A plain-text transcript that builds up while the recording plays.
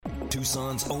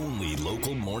Tucson's only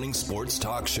local morning sports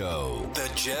talk show. The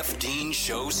Jeff Dean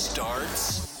Show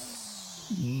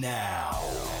starts now.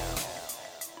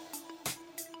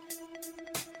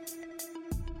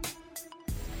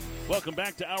 Welcome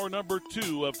back to hour number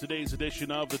 2 of today's edition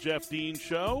of The Jeff Dean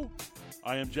Show.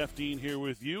 I am Jeff Dean here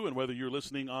with you, and whether you're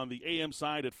listening on the AM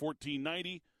side at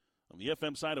 1490, on the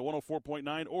FM side at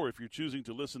 104.9, or if you're choosing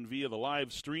to listen via the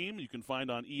live stream, you can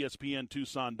find on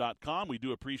ESPNTucson.com. We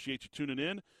do appreciate you tuning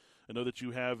in. I know that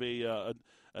you have a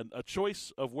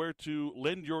choice of where to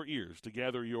lend your ears to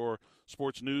gather your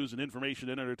sports news and information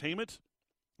and entertainment.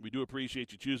 We do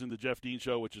appreciate you choosing the Jeff Dean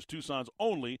Show, which is Tucson's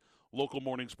only local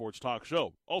morning sports talk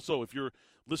show. Also, if you're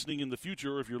listening in the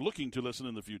future, or if you're looking to listen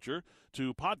in the future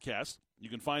to podcasts, you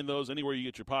can find those anywhere you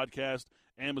get your podcast: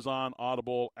 Amazon,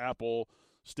 Audible, Apple,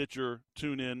 Stitcher,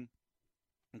 TuneIn.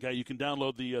 Okay, you can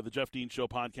download the Jeff Dean Show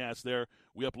podcast there.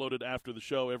 We upload it after the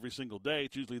show every single day.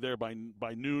 It's usually there by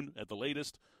noon at the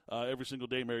latest. Every single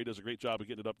day, Mary does a great job of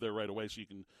getting it up there right away, so you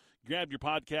can grab your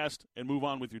podcast and move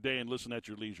on with your day and listen at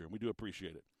your leisure. We do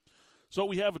appreciate it. So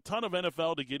we have a ton of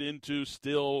NFL to get into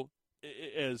still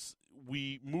as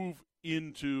we move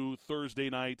into Thursday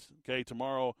night. Okay,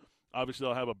 tomorrow, obviously,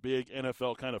 I'll have a big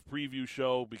NFL kind of preview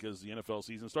show because the NFL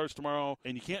season starts tomorrow,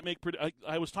 and you can't make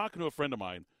I was talking to a friend of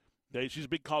mine. Okay, she's a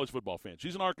big college football fan.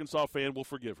 She's an Arkansas fan. We'll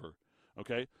forgive her.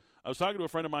 Okay, I was talking to a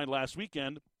friend of mine last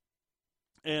weekend,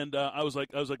 and I was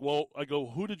like, well, I go,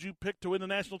 who did you pick to win the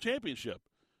national championship?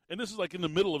 And this is like in the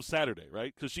middle of Saturday,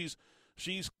 right? Because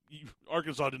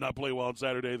Arkansas did not play well on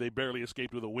Saturday. They barely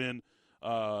escaped with a win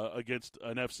against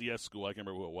an FCS school. I can't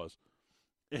remember who it was.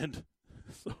 And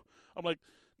so I'm like,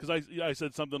 because I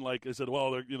said something like,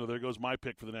 well, there goes my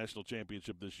pick for the national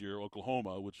championship this year,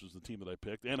 Oklahoma, which was the team that I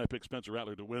picked, and I picked Spencer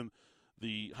Rattler to win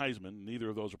the Heisman. Neither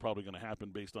of those are probably going to happen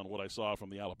based on what I saw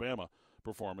from the Alabama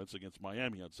performance against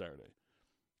Miami on Saturday.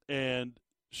 And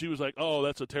she was like, oh,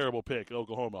 that's a terrible pick,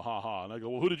 Oklahoma, ha-ha. And I go,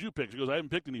 well, who did you pick? She goes, I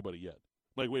haven't picked anybody yet.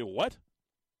 I'm like, wait, what?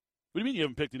 What do you mean you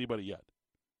haven't picked anybody yet?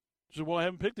 She said, well, I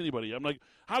haven't picked anybody yet. I'm like,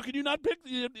 how can you not pick?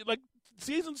 Like,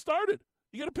 season started.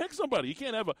 You got to pick somebody. You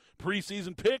can't have a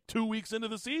preseason pick 2 weeks into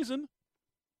the season.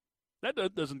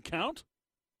 That doesn't count.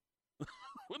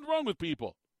 What's wrong with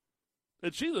people?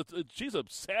 And she's a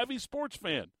savvy sports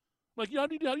fan. I'm like, how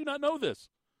do you not know this?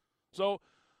 So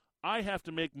I have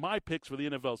to make my picks for the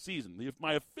NFL season.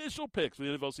 My official picks for the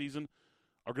NFL season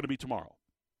are going to be tomorrow.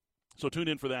 So tune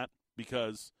in for that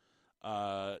because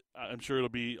I'm sure it'll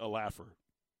be a laugher.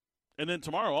 And then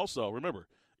tomorrow also, remember,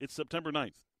 it's September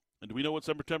 9th. And do we know what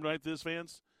September 9th is,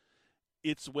 fans?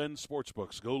 It's when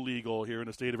sportsbooks go legal here in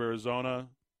the state of Arizona.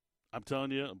 I'm telling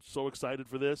you, I'm so excited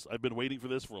for this. I've been waiting for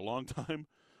this for a long time.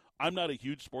 I'm not a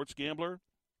huge sports gambler.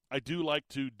 I do like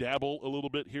to dabble a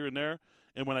little bit here and there.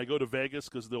 And when I go to Vegas,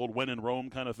 because the old when in Rome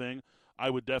kind of thing,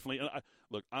 I would definitely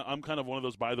I'm kind of one of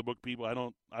those by-the-book people. I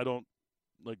don't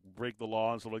like break the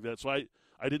law and stuff like that. So I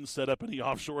didn't set up any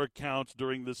offshore accounts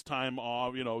during this time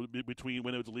off, between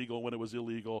when it was legal and when it was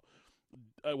illegal.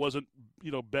 I wasn't,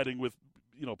 betting with,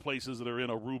 places that are in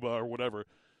Aruba or whatever.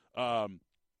 I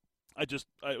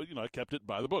kept it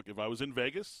by the book. If I was in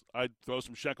Vegas, I'd throw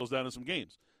some shekels down in some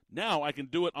games. Now I can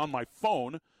do it on my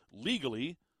phone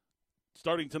legally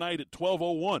starting tonight at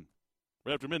 12:01.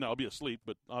 Right after midnight, I'll be asleep,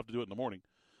 but I'll have to do it in the morning.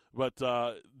 But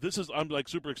I'm like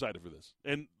super excited for this.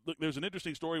 And look, there's an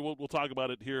interesting story. We'll talk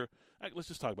about it here. Let's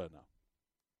just talk about it now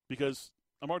because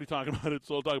I'm already talking about it,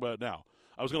 so I'll talk about it now.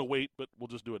 I was going to wait, but we'll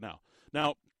just do it now.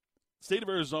 Now, state of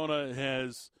Arizona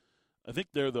has, I think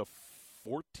they're the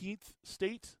 14th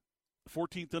state,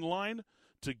 14th in line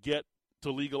to get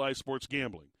to legalize sports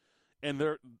gambling. And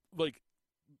they're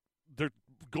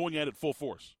going at it full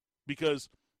force because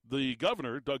the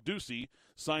governor, Doug Ducey,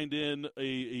 signed in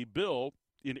a bill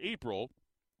in April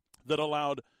that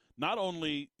allowed not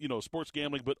only, sports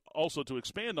gambling, but also to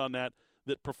expand on that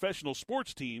professional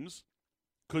sports teams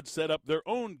could set up their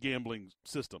own gambling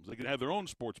systems. They could have their own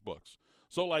sports books.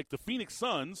 So, like, the Phoenix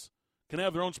Suns can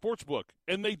have their own sports book,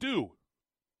 and they do.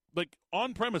 Like,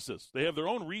 on premises. They have their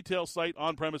own retail site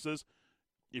on premises.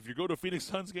 If you go to a Phoenix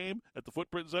Suns game at the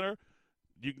Footprint Center,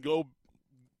 you can go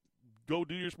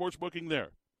do your sports booking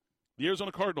there. The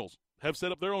Arizona Cardinals have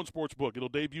set up their own sports book. It'll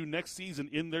debut next season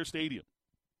in their stadium.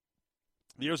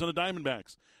 The Arizona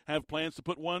Diamondbacks have plans to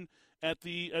put one at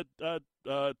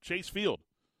Chase Field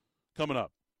coming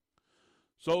up.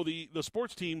 So the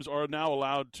sports teams are now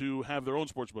allowed to have their own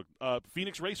sports book.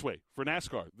 Phoenix Raceway for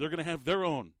NASCAR, they're going to have their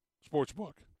own sports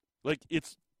book. Like,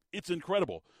 it's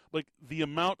incredible. Like, the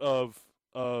amount of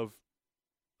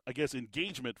I guess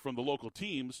engagement from the local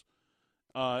teams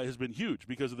has been huge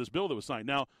because of this bill that was signed.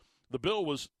 Now, the bill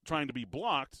was trying to be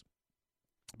blocked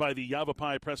by the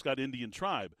Yavapai Prescott Indian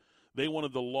tribe. They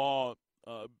wanted the law,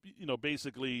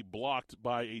 basically blocked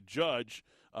by a judge,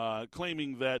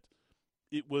 claiming that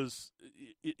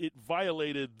it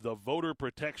violated the Voter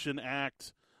Protection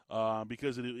Act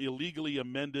because it illegally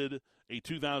amended a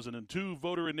 2002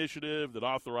 voter initiative that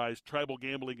authorized tribal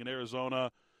gambling in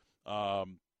Arizona,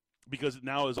 because it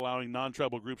now is allowing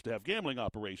non-tribal groups to have gambling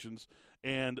operations.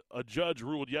 And a judge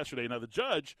ruled yesterday. Now, the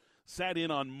judge sat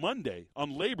in on Monday,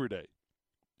 on Labor Day.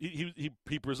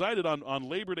 He presided on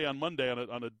Labor Day on Monday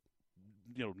on a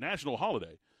national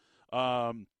holiday,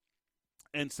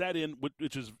 and sat in,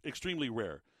 which is extremely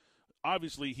rare.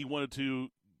 Obviously, he wanted to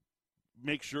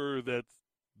make sure that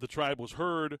the tribe was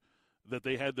heard, that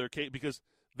they had their case, because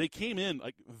they came in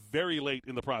like very late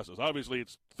in the process. Obviously,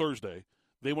 it's Thursday.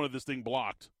 They wanted this thing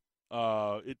blocked.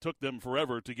 It took them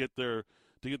forever to get their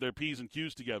P's and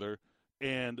Q's together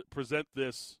and present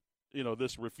this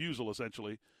refusal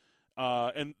essentially.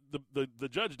 And the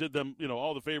judge did them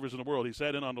all the favors in the world. He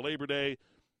sat in on the Labor Day,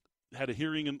 had a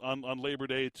hearing on Labor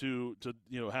Day to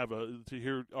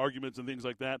hear arguments and things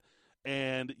like that.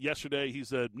 And yesterday he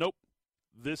said, nope,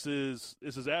 this is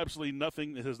absolutely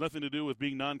nothing. It has nothing to do with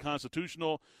being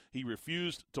non-constitutional. He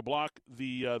refused to block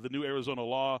the new Arizona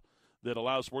law that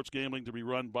allows sports gambling to be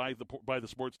run by the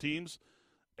sports teams.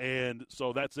 And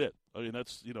so that's it. I mean,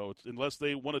 that's it's, unless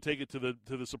they want to take it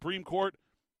to the Supreme Court,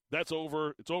 that's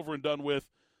over. It's over and done with.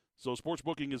 So sports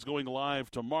booking is going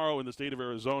live tomorrow in the state of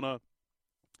Arizona,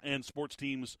 and sports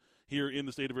teams here in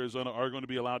the state of Arizona are going to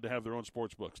be allowed to have their own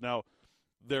sports books. Now,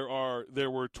 there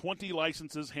were 20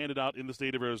 licenses handed out in the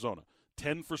state of Arizona,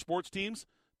 10 for sports teams,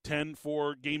 10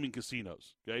 for gaming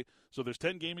casinos. Okay, so there's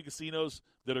 10 gaming casinos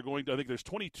that are going to. I think there's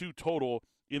 22 total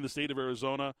in the state of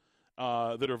Arizona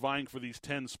that are vying for these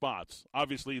 10 spots.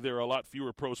 Obviously, there are a lot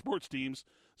fewer pro sports teams,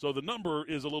 so the number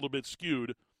is a little bit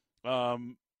skewed. I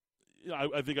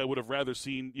think I would have rather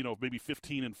seen maybe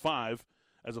 15 and 5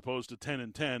 as opposed to 10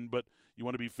 and 10. But you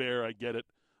want to be fair, I get it.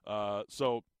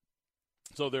 So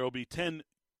there will be 10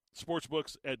 sports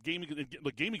books at gaming.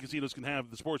 The gaming casinos can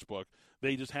have the sports book.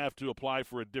 They just have to apply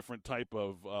for a different type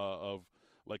of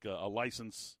like a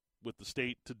license with the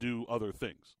state to do other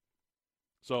things.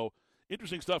 So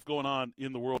interesting stuff going on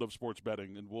in the world of sports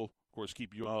betting, and we'll of course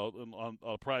keep you on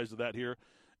apprised of that here.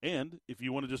 And if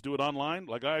you want to just do it online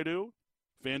like I do,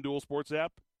 FanDuel Sports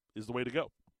app is the way to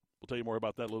go. We'll tell you more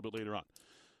about that a little bit later on.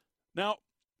 Now,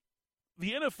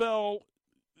 the NFL,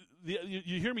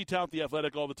 you hear me tout The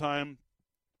Athletic all the time.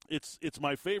 It's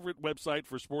my favorite website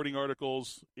for sporting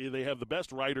articles. They have the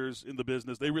best writers in the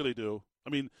business. They really do.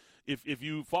 I mean, if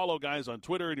you follow guys on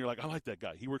Twitter and you're like, I like that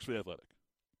guy, he works for The Athletic.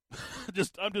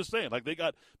 I'm just saying, like they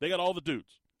got all the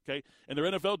dudes, okay? And their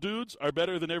NFL dudes are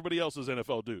better than everybody else's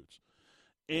NFL dudes.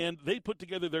 And they put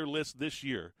together their list this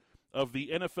year of the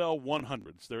NFL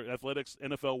 100s, their Athletics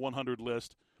NFL 100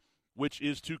 list, which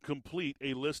is to complete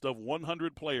a list of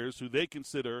 100 players who they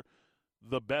consider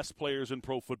the best players in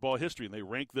pro football history, and they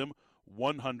rank them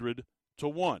 100 to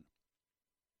 1.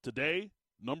 Today,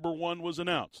 number 1 was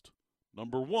announced.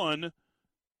 Number 1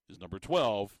 is number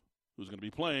 12, who's going to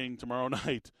be playing tomorrow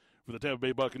night for the Tampa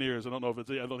Bay Buccaneers. I don't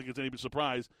think it's any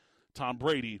surprise. Tom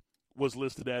Brady was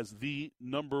listed as the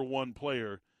number 1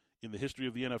 player in the history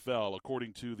of the NFL,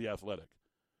 according to The Athletic.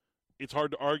 It's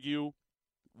hard to argue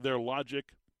their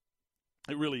logic.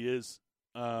 It really is,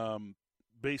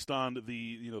 based on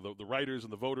the writers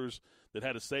and the voters that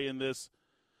had a say in this.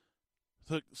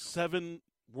 Took 7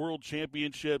 world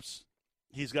championships.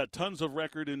 He's got tons of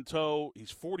record in tow.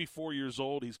 He's 44 years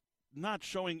old. He's not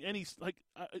showing any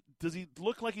does he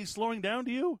look like he's slowing down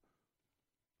to you?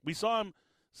 We saw him.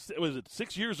 Was it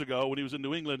 6 years ago when he was in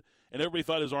New England, and everybody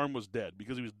thought his arm was dead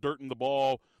because he was dirting the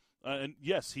ball. And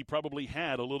yes, he probably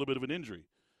had a little bit of an injury.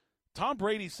 Tom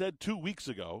Brady said 2 weeks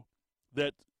ago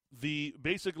that the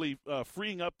basically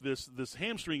freeing up this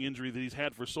hamstring injury that he's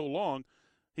had for so long,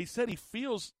 he said he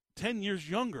feels 10 years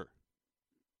younger.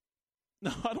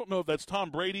 Now, I don't know if that's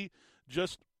Tom Brady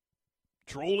just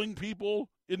trolling people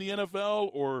in the NFL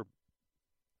or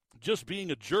just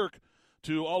being a jerk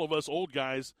to all of us old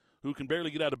guys who can barely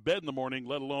get out of bed in the morning,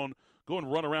 let alone go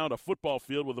and run around a football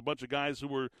field with a bunch of guys who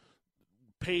were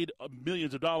paid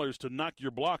millions of dollars to knock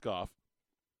your block off.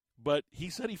 But he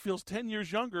said he feels 10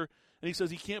 years younger, and he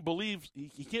says he can't believe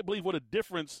what a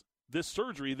difference this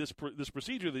surgery, this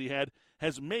procedure that he had,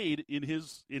 has made in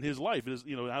his life. It is,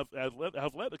 how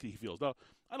athletic he feels. Now,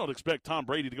 I don't expect Tom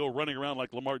Brady to go running around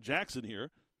like Lamar Jackson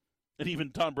here. And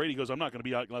even Tom Brady goes, I'm not going to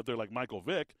be out there like Michael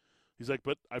Vick. He's like,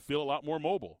 but I feel a lot more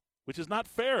mobile, which is not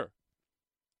fair.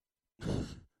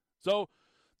 So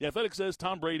The Athletic says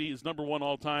Tom Brady is number 1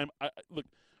 all time.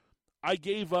 I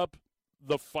gave up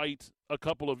the fight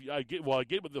I gave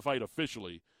up the fight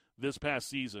officially this past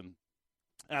season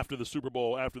after the Super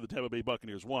Bowl, after the Tampa Bay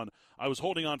Buccaneers won. I was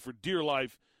holding on for dear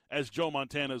life as Joe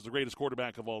Montana is the greatest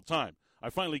quarterback of all time. I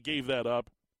finally gave that up.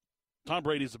 Tom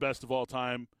Brady's the best of all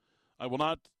time. I will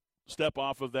not step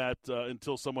off of that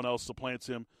until someone else supplants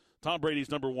him. Tom Brady's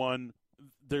number one.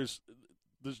 There's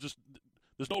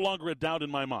no longer a doubt in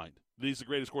my mind that he's the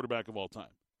greatest quarterback of all time.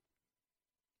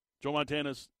 Joe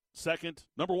Montana's second,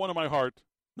 number one in my heart,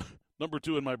 number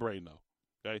two in my brain, though.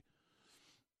 Okay,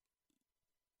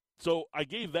 so I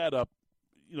gave that up,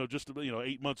 just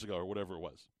 8 months ago or whatever it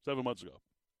was, 7 months ago.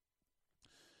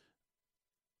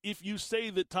 If you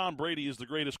say that Tom Brady is the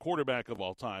greatest quarterback of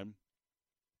all time,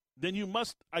 then you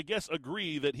must, I guess,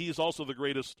 agree that he is also the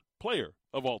greatest player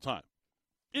of all time.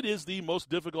 It is the most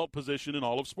difficult position in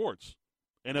all of sports,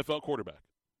 NFL quarterback,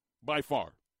 by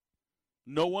far.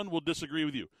 No one will disagree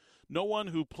with you. No one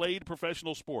who played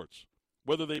professional sports,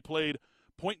 whether they played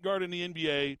point guard in the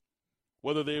NBA,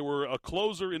 whether they were a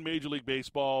closer in Major League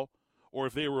Baseball, or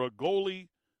if they were a goalie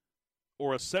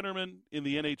or a centerman in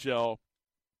the NHL,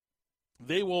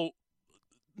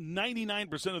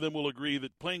 99% of them will agree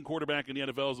that playing quarterback in the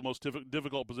NFL is the most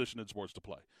difficult position in sports to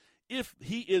play. If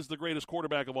he is the greatest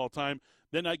quarterback of all time,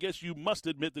 then I guess you must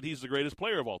admit that he's the greatest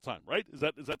player of all time, right? Is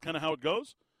that kind of how it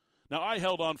goes? Now, I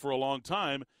held on for a long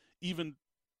time, even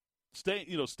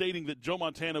stating that Joe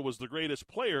Montana was the greatest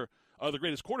player, the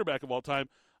greatest quarterback of all time.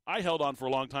 I held on for a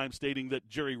long time stating that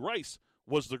Jerry Rice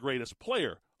was the greatest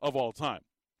player of all time.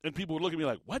 And people would look at me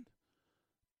like, what?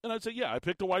 And I'd say, yeah, I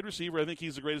picked a wide receiver. I think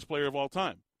he's the greatest player of all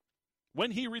time.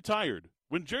 When he retired,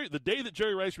 the day that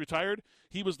Jerry Rice retired,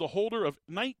 he was the holder of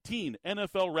 19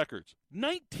 NFL records.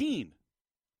 19!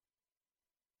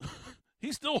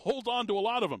 He still holds on to a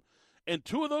lot of them. And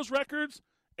 2 of those records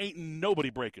ain't nobody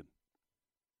breaking.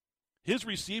 His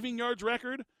receiving yards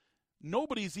record,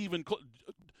 nobody's even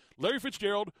Larry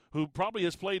Fitzgerald, who probably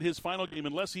has played his final game,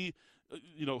 unless he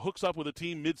hooks up with a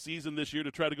team midseason this year to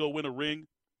try to go win a ring,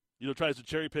 tries to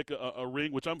cherry pick a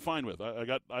ring, which I'm fine with.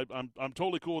 I'm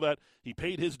totally cool with that. He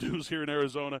paid his dues here in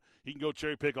Arizona. He can go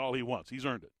cherry pick all he wants. He's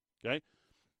earned it. Okay.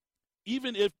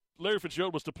 Even if Larry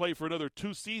Fitzgerald was to play for another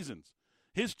 2 seasons,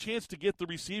 his chance to get the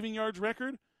receiving yards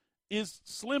record is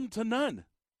slim to none.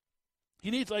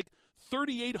 He needs like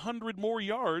 3,800 more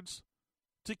yards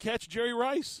to catch Jerry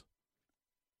Rice.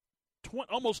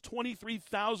 Almost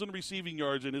 23,000 receiving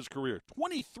yards in his career.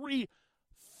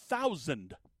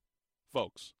 23,000,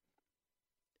 folks.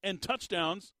 And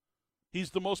touchdowns,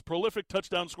 he's the most prolific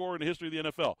touchdown scorer in the history of the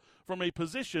NFL. From a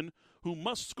position who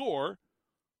must score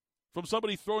from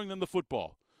somebody throwing them the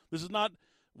football. This is not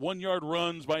 1-yard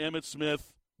runs by Emmitt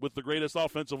Smith with the greatest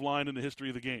offensive line in the history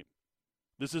of the game.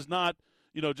 This is not,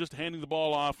 just handing the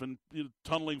ball off and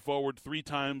tunneling forward 3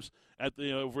 times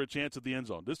for a chance at the end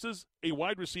zone. This is a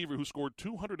wide receiver who scored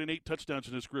 208 touchdowns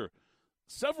in his career.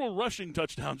 Several rushing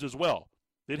touchdowns as well.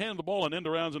 They'd hand the ball on end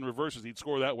arounds and reverses. He'd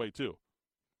score that way too.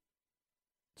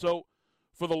 So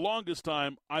for the longest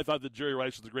time, I thought that Jerry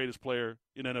Rice was the greatest player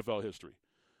in NFL history.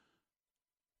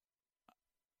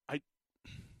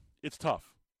 It's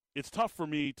tough. It's tough for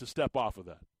me to step off of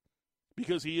that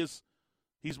because he's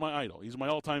my idol. He's my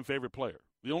all-time favorite player.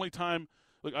 The only time,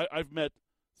 I've met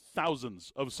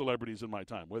thousands of celebrities in my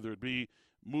time, whether it be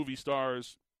movie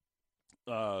stars,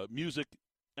 music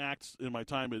acts in my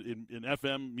time in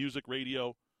FM, music,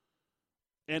 radio,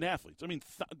 and athletes. I mean,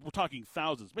 we're talking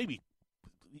thousands, maybe,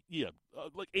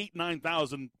 8,000,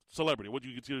 9,000 celebrity. What do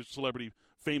you consider celebrity?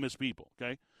 Famous people,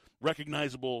 okay?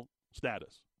 Recognizable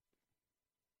status.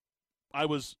 I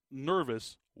was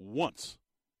nervous once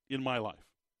in my life,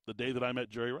 the day that I met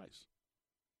Jerry Rice.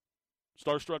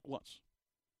 Starstruck once.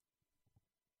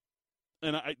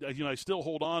 And I still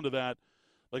hold on to that.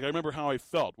 Like, I remember how I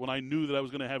felt when I knew that I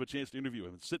was going to have a chance to interview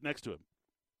him and sit next to him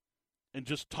and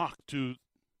just talk to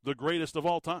the greatest of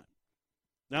all time.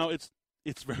 Now, it's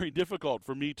very difficult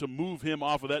for me to move him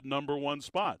off of that number 1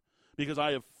 spot because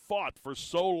I have fought for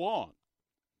so long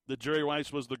that Jerry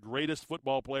Rice was the greatest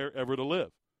football player ever to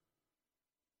live.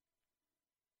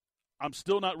 I'm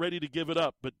still not ready to give it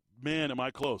up, but man, am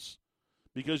I close.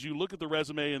 Because you look at the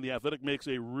resume, and The Athletic makes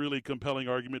a really compelling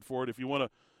argument for it. If you want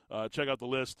to check out the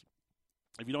list,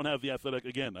 if you don't have The Athletic,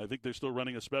 again, I think they're still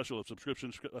running a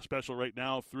subscription special right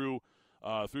now through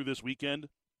this weekend.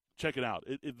 Check it out.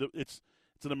 It's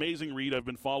an amazing read. I've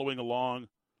been following along.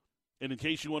 And in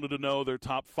case you wanted to know their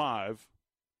top 5,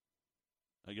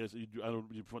 I guess you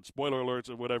want spoiler alerts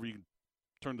or whatever, you can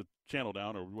turn the channel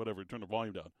down or whatever, turn the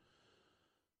volume down.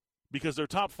 Because their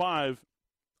top 5,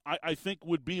 I think,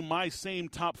 would be my same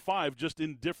top 5, just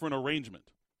in different arrangement.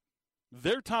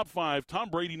 Their top 5, Tom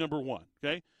Brady number 1,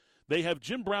 okay? They have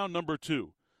Jim Brown number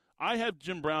 2. I have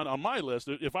Jim Brown on my list.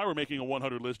 If I were making a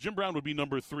 100 list, Jim Brown would be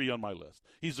number 3 on my list.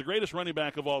 He's the greatest running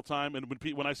back of all time. And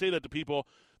when I say that to people,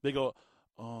 they go,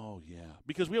 oh, yeah.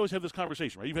 Because we always have this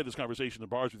conversation, right? You've had this conversation in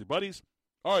bars with your buddies.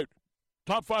 All right,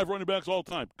 top 5 running backs all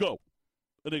time. Go.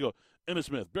 And they go, Emmitt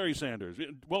Smith, Barry Sanders,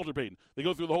 Walter Payton. They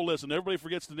go through the whole list, and everybody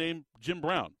forgets to name Jim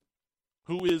Brown,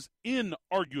 who is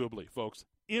inarguably, folks,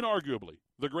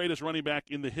 the greatest running back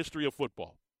in the history of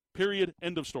football. Period.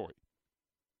 End of story.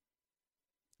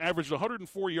 Averaged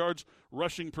 104 yards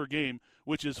rushing per game,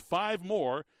 which is 5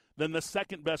 more than the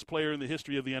second best player in the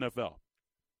history of the NFL.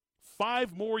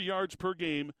 5 more yards per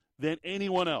game than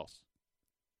anyone else.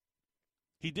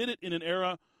 He did it in an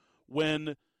era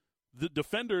when the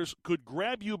defenders could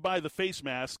grab you by the face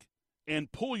mask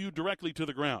and pull you directly to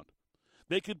the ground.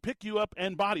 They could pick you up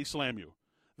and body slam you.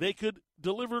 They could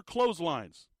deliver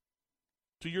clotheslines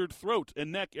to your throat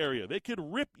and neck area. They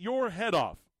could rip your head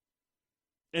off,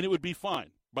 and it would be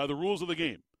fine by the rules of the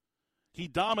game. He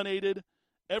dominated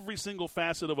every single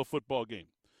facet of a football game.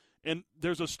 And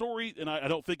there's a story, and I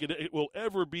don't think it will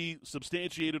ever be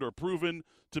substantiated or proven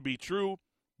to be true,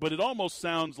 but it almost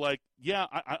sounds like, yeah,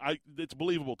 it's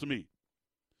believable to me,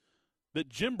 that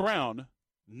Jim Brown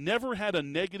never had a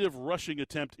negative rushing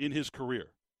attempt in his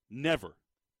career. Never.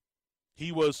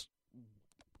 He was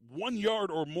 1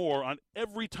 yard or more on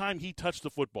every time he touched the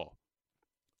football.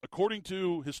 According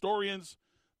to historians,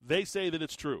 they say that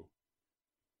it's true.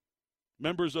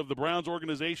 Members of the Browns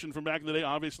organization from back in the day,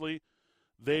 obviously,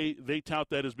 they tout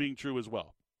that as being true as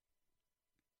well.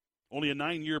 Only a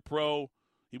 9-year pro.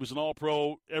 He was an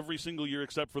all-pro every single year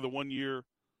except for the 1 year.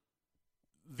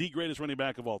 The greatest running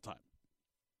back of all time.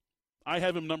 I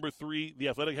have him number 3. The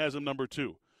Athletic has him number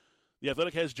 2. The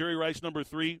Athletic has Jerry Rice number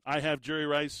 3. I have Jerry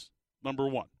Rice number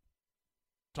 1.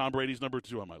 Tom Brady's number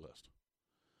 2 on my list.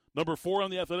 Number 4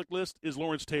 on the Athletic list is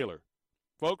Lawrence Taylor.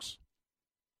 Folks,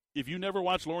 if you never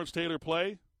watched Lawrence Taylor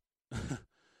play,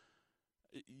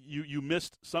 you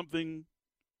missed something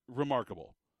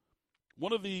remarkable.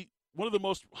 One of the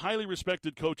most highly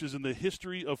respected coaches in the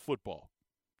history of football,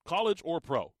 college or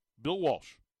pro, Bill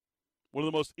Walsh. One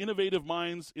of the most innovative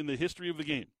minds in the history of the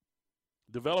game.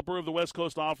 Developer of the West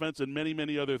Coast offense and many,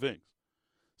 many other things.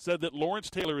 Said that Lawrence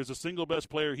Taylor is the single best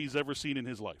player he's ever seen in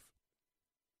his life.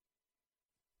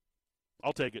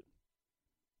 I'll take it.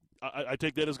 I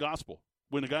take that as gospel.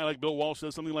 When a guy like Bill Walsh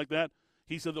says something like that,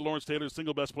 he said that Lawrence Taylor is the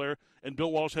single best player, and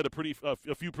Bill Walsh had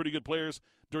a few pretty good players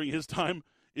during his time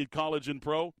in college and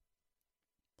pro.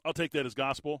 I'll take that as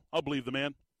gospel. I'll believe the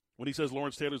man. When he says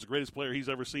Lawrence Taylor is the greatest player he's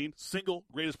ever seen, single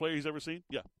greatest player he's ever seen,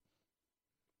 yeah.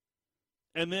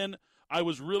 And then I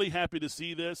was really happy to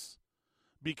see this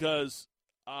because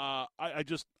I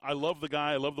love the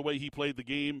guy. I love the way he played the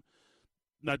game.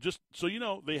 Now, just so you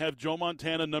know, they have Joe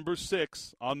Montana number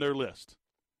 6 on their list.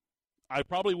 I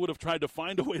probably would have tried to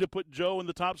find a way to put Joe in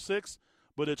the top 6,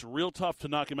 but it's real tough to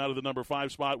knock him out of the number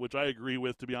 5 spot, which I agree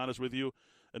with, to be honest with you,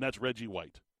 and that's Reggie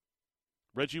White.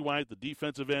 Reggie White, the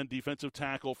defensive end, defensive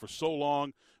tackle for so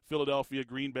long, Philadelphia,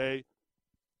 Green Bay,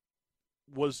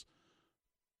 was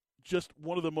just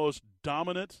one of the most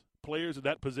dominant players at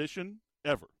that position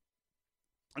ever.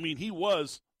 I mean, he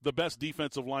was the best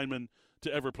defensive lineman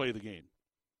to ever play the game.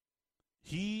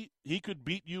 He could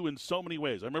beat you in so many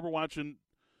ways. I remember watching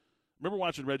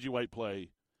Reggie White play,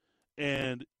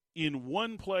 and in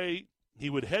one play, he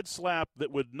would head slap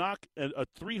that would knock a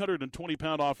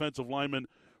 320-pound offensive lineman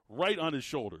right on his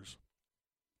shoulders.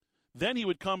 Then he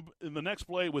would come in the next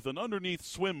play with an underneath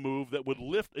swim move that would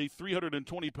lift a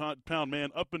 320-pound man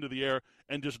up into the air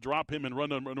and just drop him and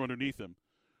run underneath him.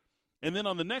 And then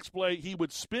on the next play, he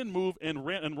would spin move and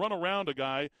run around a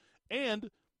guy and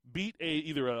beat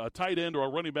either a tight end or a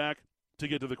running back to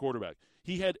get to the quarterback.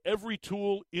 He had every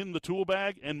tool in the tool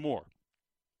bag and more.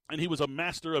 And he was a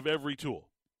master of every tool.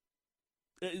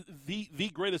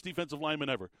 The greatest defensive lineman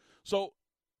ever. So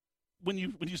when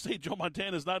you say Joe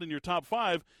Montana is not in your top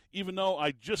 5, even though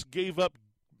I just gave up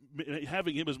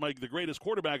having him as the greatest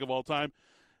quarterback of all time,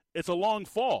 it's a long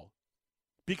fall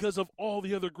because of all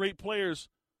the other great players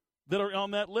that are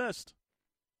on that list.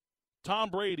 Tom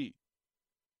Brady,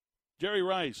 Jerry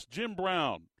Rice, Jim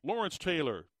Brown, Lawrence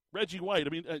Taylor, Reggie White. I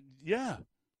mean, yeah,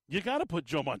 you got to put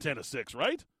Joe Montana 6,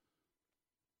 right?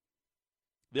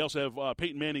 They also have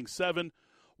Peyton Manning 7.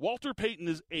 Walter Payton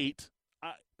is 8.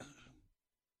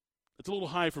 It's a little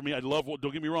high for me.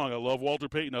 Don't get me wrong, I love Walter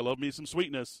Payton. I love me some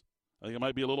sweetness. I think it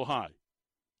might be a little high.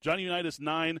 Johnny Unitas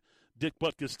 9, Dick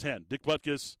Butkus 10. Dick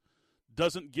Butkus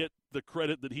doesn't get the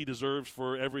credit that he deserves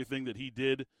for everything that he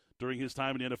did during his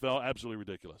time in the NFL. Absolutely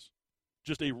ridiculous.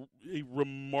 Just a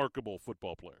remarkable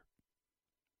football player.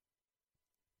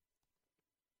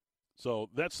 So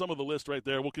that's some of the list right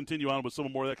there. We'll continue on with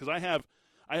some more of that because I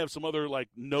have some other like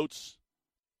notes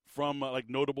from like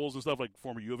notables and stuff like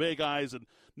former U of A guys and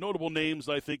notable names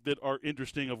I think that are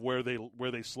interesting of where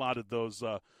they slotted those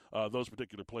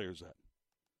particular players at.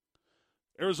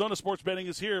 Arizona sports betting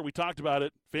is here. We talked about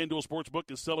it. FanDuel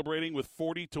Sportsbook is celebrating with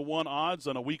 40-1 odds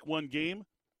on a Week 1 game.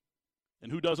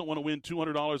 And who doesn't want to win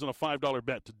 $200 on a $5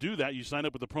 bet? To do that, you sign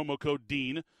up with the promo code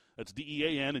DEAN. That's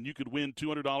DEAN, and you could win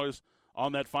 $200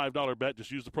 on that $5 bet. Just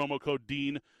use the promo code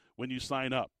DEAN when you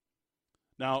sign up.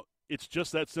 Now, it's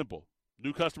just that simple.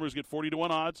 New customers get 40-1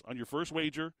 odds on your first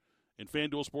wager, and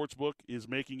FanDuel Sportsbook is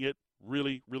making it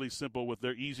really, really simple with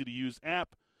their easy-to-use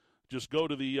app. Just go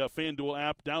to the FanDuel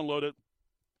app, download it,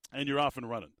 and you're off and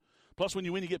running. Plus, when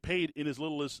you win, you get paid in as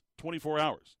little as 24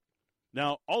 hours.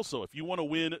 Now, also, if you want to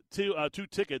win two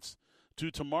tickets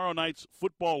to tomorrow night's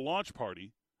football launch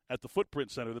party at the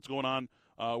Footprint Center that's going on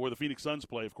where the Phoenix Suns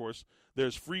play, of course,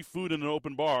 there's free food in an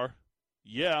open bar.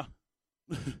 Yeah.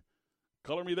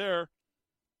 Color me there.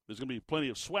 There's going to be plenty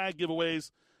of swag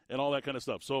giveaways and all that kind of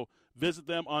stuff. So visit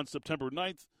them on September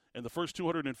 9th, and the first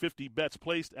 250 bets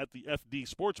placed at the FD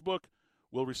Sportsbook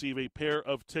will receive a pair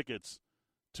of tickets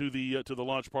to the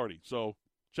launch party. So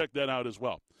check that out as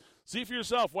well. See for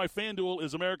yourself why FanDuel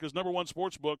is America's #1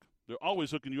 sportsbook. They're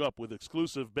always hooking you up with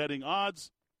exclusive betting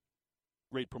odds,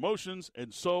 great promotions,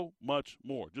 and so much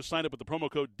more. Just sign up with the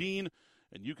promo code DEAN,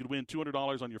 and you could win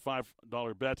 $200 on your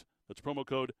 $5 bet. That's promo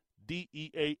code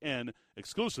DEAN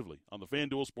exclusively on the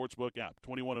FanDuel Sportsbook app.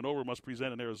 21 and over must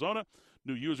present in Arizona.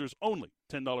 New users only.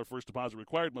 $10 first deposit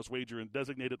required. Must wager in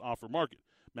designated offer market.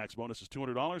 Max bonus is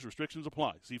 $200. Restrictions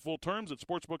apply. See full terms at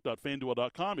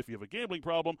sportsbook.fanduel.com. If you have a gambling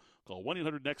problem, call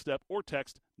 1-800-NEXT-STEP or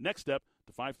text NEXT-STEP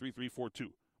to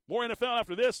 53342. More NFL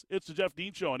after this. It's the Jeff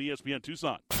Dean Show on ESPN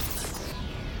Tucson.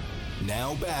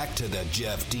 Now back to the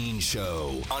Jeff Dean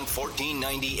Show on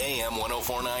 1490 AM,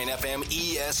 104.9 FM,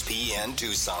 ESPN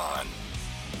Tucson.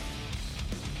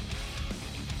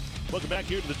 Welcome back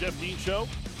here to the Jeff Dean Show.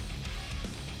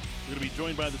 We're going to be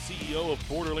joined by the CEO of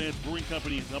Borderlands Brewing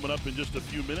Company coming up in just a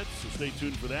few minutes, so stay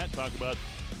tuned for that. Talk about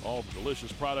all the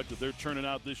delicious product that they're churning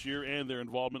out this year and their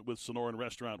involvement with Sonoran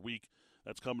Restaurant Week.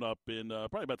 That's coming up in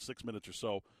probably about 6 minutes or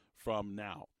so from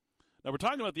now. Now, we're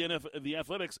talking about the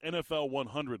Athletics NFL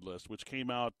 100 list, which came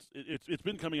out. It's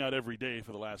been coming out every day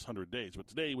for the last 100 days, but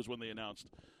today was when they announced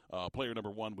player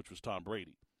number 1, which was Tom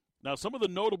Brady. Now, some of the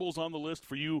notables on the list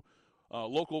for you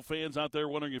local fans out there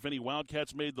wondering if any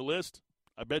Wildcats made the list,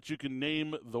 I bet you can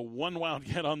name the one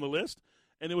Wildcat on the list,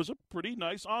 and it was a pretty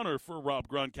nice honor for Rob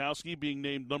Gronkowski being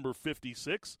named number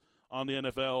 56 on the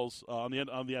NFL's on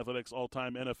the Athletics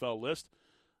all-time NFL list.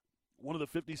 One of the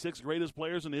 56 greatest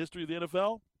players in the history of the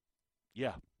NFL.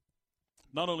 Yeah,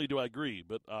 not only do I agree,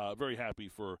 but very happy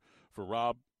for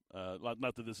Rob.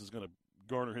 Not that this is going to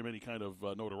garner him any kind of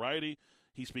notoriety.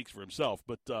 He speaks for himself,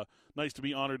 but nice to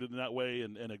be honored in that way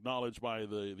and acknowledged by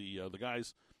the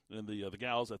guys and the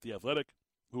gals at the Athletic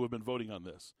who have been voting on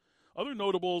this. Other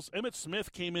notables: Emmitt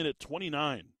Smith came in at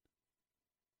 29.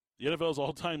 The NFL's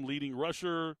all-time leading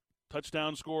rusher,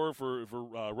 touchdown scorer for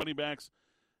running backs.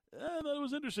 That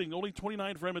was interesting. Only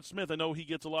 29 for Emmitt Smith. I know he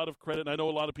gets a lot of credit, and I know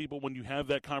a lot of people, when you have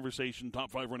that conversation,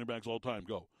 top 5 running backs all time,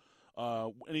 go.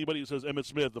 Anybody who says Emmitt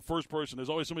Smith, the first person, there's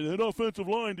always somebody, that offensive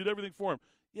line did everything for him.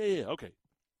 Yeah, okay.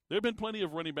 There have been plenty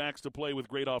of running backs to play with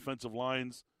great offensive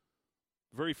lines.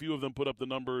 Very few of them put up the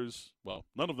numbers. Well,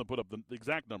 none of them put up the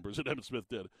exact numbers that Emmitt Smith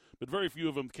did, but very few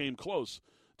of them came close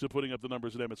to putting up the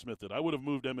numbers that Emmitt Smith did. I would have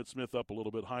moved Emmitt Smith up a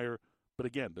little bit higher. But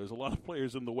again, there's a lot of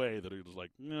players in the way that are just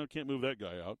like, no, can't move that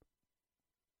guy out.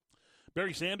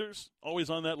 Barry Sanders, always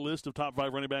on that list of top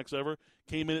 5 running backs ever,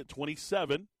 came in at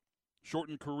 27.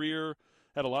 Shortened career,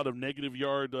 had a lot of negative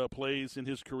yard plays in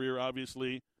his career,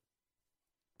 obviously.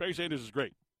 Barry Sanders is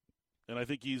great. And I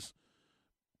think he's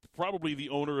probably the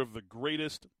owner of the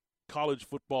greatest college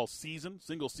football season,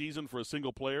 single season for a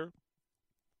single player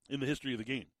in the history of the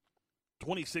game.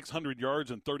 2,600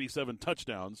 yards and 37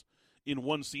 touchdowns in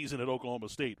one season at Oklahoma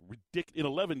State, in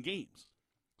 11 games.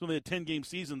 So they had 10-game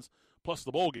seasons plus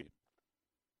the bowl game.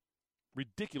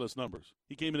 Ridiculous numbers.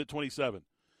 He came in at 27.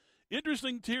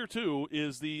 Interesting tier 2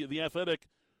 is the Athletic.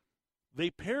 They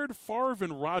paired Favre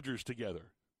and Rodgers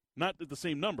together. Not at the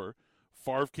same number.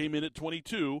 Favre came in at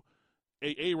 22.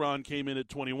 Aaron came in at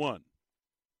 21.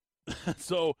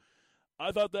 So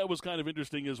I thought that was kind of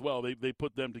interesting as well. They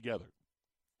put them together.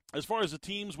 As far as the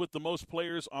teams with the most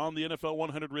players on the NFL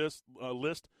 100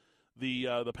 list,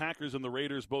 the Packers and the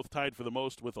Raiders both tied for the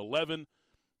most with 11.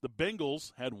 The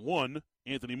Bengals had 1,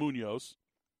 Anthony Munoz,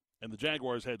 and the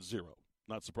Jaguars had 0.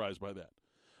 Not surprised by that.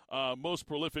 Most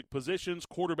prolific positions,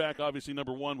 quarterback obviously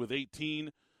number 1 with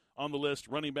 18. on the list,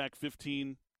 running back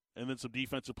 15, and then some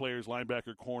defensive players,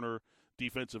 linebacker, corner,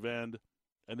 defensive end,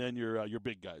 and then your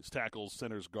big guys, tackles,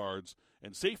 centers, guards,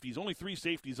 and safeties. Only 3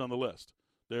 safeties on the list.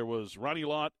 There was Ronnie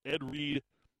Lott, Ed Reed,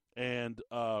 and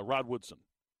Rod Woodson.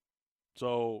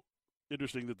 So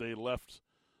interesting that they left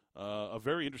a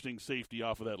very interesting safety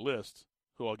off of that list,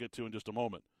 who I'll get to in just a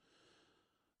moment.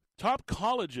 Top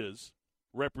colleges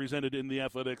represented in the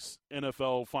Athletics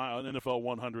NFL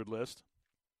 100 list.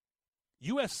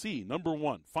 USC, number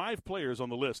 1. 5 players on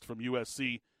the list from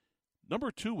USC. Number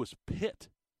 2 was Pitt.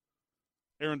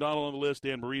 Aaron Donald on the list,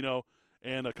 Dan Marino,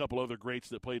 and a couple other greats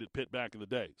that played at Pitt back in the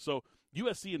day. So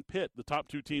USC and Pitt, the top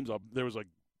 2 teams, there was like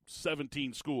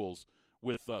 17 schools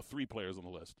with 3 players on the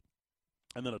list,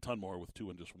 and then a ton more with 2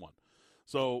 and just 1.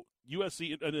 So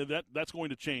USC, and that's going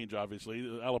to change,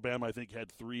 obviously. Alabama, I think,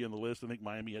 had 3 on the list. I think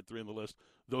Miami had 3 on the list.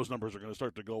 Those numbers are going to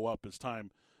start to go up as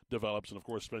time develops, and, of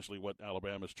course, especially what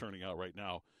Alabama is churning out right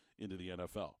now into the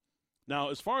NFL. Now,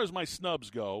 as far as my snubs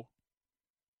go,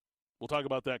 we'll talk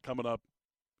about that coming up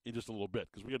in just a little bit,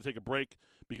 because we got to take a break,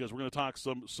 because we're going to talk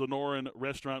some Sonoran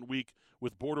Restaurant Week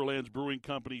with Borderlands Brewing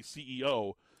Company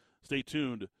CEO. Stay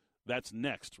tuned. That's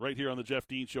next, right here on the Jeff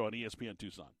Dean Show on ESPN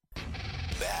Tucson.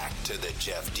 Back to the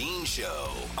Jeff Dean Show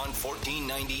on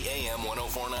 1490 AM,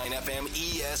 104.9 FM,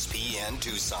 ESPN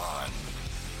Tucson.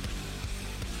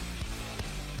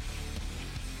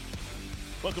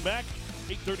 Welcome back.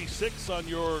 8:36 on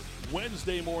your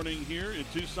Wednesday morning here in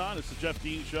Tucson. It's the Jeff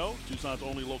Dean Show, Tucson's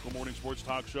only local morning sports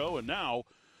talk show. And now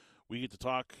we get to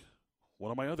talk one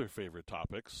of my other favorite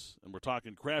topics, and we're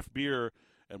talking craft beer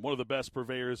and one of the best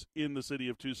purveyors in the city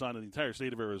of Tucson and the entire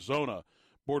state of Arizona,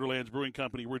 Borderlands Brewing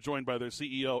Company. We're joined by their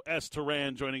CEO, S.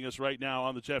 Turan, joining us right now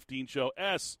on the Jeff Dean Show.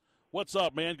 S, what's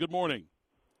up, man? Good morning.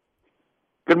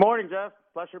 Good morning, Jeff.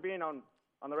 Pleasure being on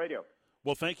the radio.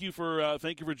 Well, thank you for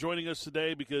joining us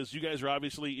today, because you guys are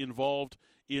obviously involved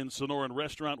in Sonoran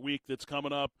Restaurant Week that's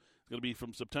coming up. It's going to be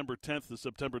from September 10th to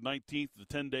September 19th, the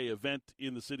 10-day event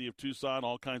in the city of Tucson,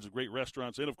 all kinds of great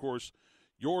restaurants, and, of course,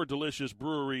 your delicious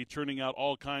brewery churning out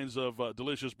all kinds of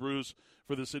delicious brews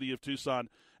for the city of Tucson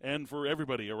and for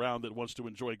everybody around that wants to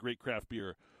enjoy great craft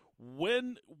beer.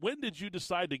 When did you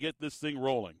decide to get this thing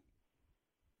rolling?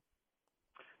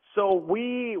 So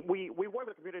we work with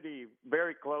the community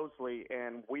very closely,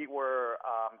 and we were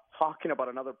talking about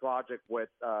another project with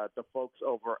the folks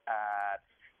over at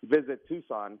Visit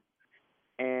Tucson,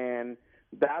 and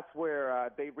that's where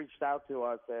they reached out to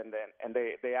us, and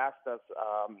they asked us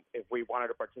if we wanted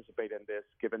to participate in this,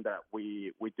 given that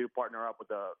we do partner up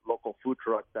with a local food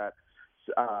truck that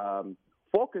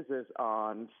focuses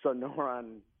on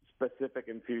Sonoran-specific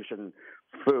infusion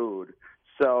food.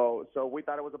 So we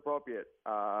thought it was appropriate,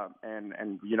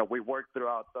 and you know, we worked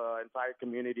throughout the entire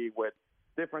community with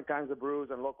different kinds of brews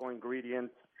and local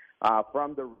ingredients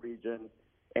from the region,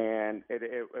 and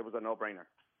it was a no-brainer.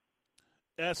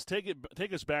 S,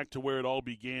 take us back to where it all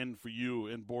began for you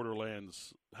in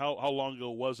Borderlands. How long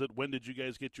ago was it? When did you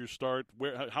guys get your start?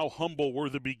 How humble were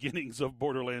the beginnings of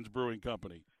Borderlands Brewing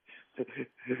Company?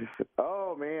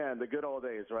 Oh man, the good old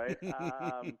days, right?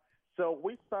 So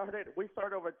we started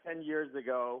over 10 years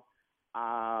ago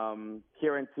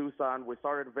here in Tucson. We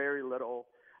started very little.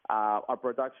 Our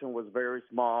production was very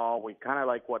small. We kind of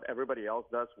like what everybody else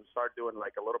does. We started doing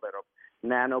like a little bit of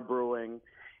nano brewing.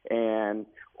 And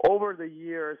over the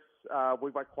years,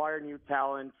 we've acquired new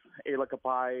talents. Ayla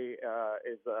Kapai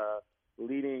is a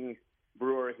leading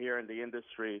brewer here in the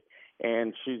industry,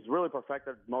 and she's really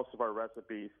perfected most of our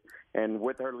recipes. And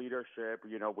with her leadership,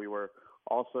 you know, we were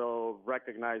also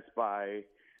recognized by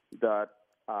the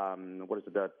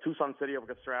the Tucson City of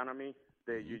Gastronomy.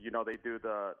 They do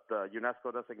the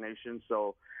UNESCO designation.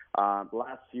 So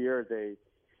last year they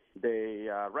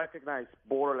recognized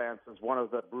Borderlands as one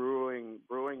of the brewing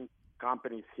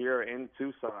companies here in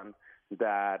Tucson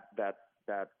that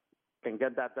can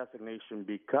get that designation,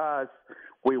 because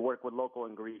we work with local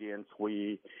ingredients.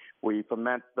 We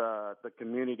foment the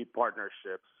community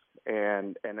partnerships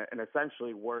and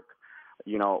essentially work,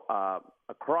 you know,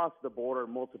 across the border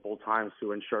multiple times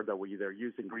to ensure that we either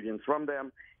use ingredients from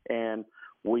them, and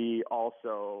we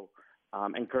also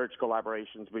encourage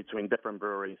collaborations between different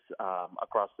breweries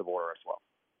across the border as well.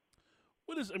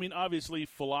 Obviously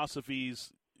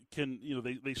philosophies can, you know,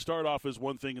 they start off as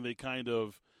one thing and they kind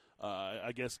of,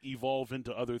 I guess, evolve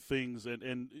into other things,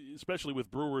 and especially with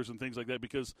brewers and things like that,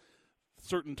 because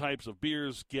certain types of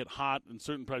beers get hot and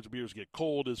certain types of beers get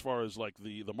cold as far as like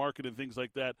the market and things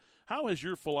like that. How has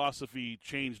your philosophy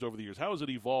changed over the years? How has it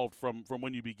evolved from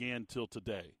when you began till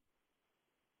today?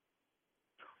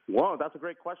 Well, that's a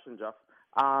great question, Jeff.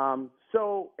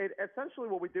 So essentially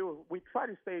what we do, we try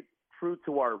to stay true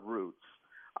to our roots.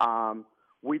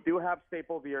 We do have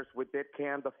staple beers. We did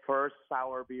can the first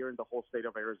sour beer in the whole state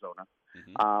of Arizona.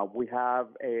 We have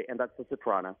and that's the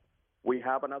Citrana. We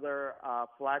have another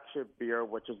flagship beer,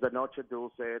 which is the Noche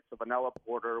Dulce. It's a vanilla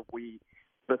porter. We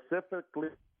specifically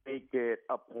make it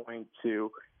a point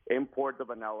to import the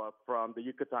vanilla from the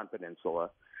Yucatan Peninsula.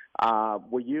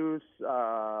 We use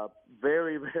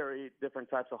very, very different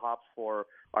types of hops for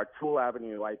our Tool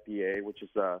Avenue IPA, which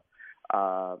is a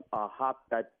hop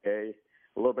IPA,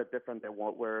 a little bit different than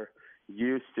what we're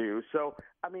used to. So,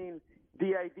 I mean,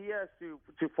 the idea is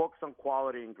to focus on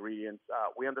quality ingredients.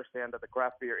 We understand that the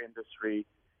craft beer industry,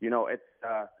 it's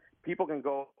people can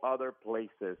go other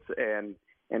places, and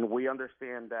we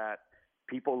understand that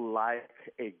people like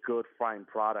a good fine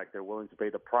product. They're willing to pay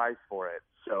the price for it,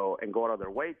 and go out of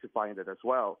their way to find it as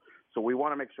well. So we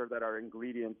want to make sure that our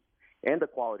ingredients and the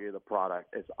quality of the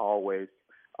product is always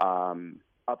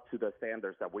up to the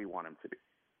standards that we want them to be.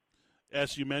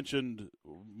 As you mentioned,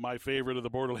 my favorite of the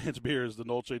Borderlands beers, the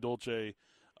Noche Dulce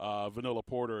vanilla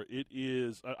porter. It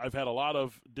is. I've had a lot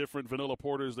of different vanilla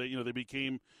porters. They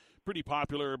became pretty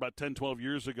popular about 10, 12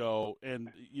 years ago, and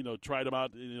tried them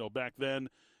out back then.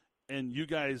 And you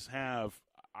guys have.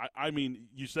 I mean,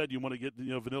 you said you want to get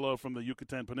vanilla from the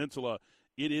Yucatan Peninsula.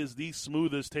 It is the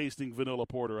smoothest tasting vanilla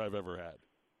porter I've ever had.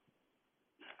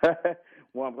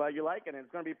 Well, I'm glad you like it. And it's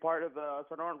going to be part of the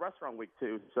Sonoran Restaurant Week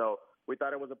too. So we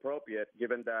thought it was appropriate,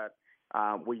 given that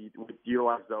we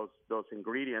utilize those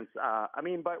ingredients.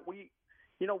 But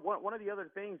one of the other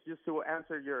things, just to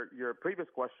answer your previous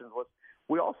question, was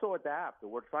we also adapt.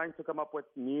 We're trying to come up with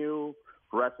new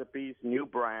recipes, new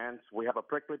brands. We have a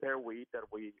prickly pear wheat that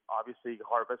we obviously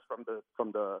harvest from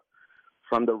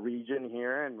the region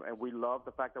here, and we love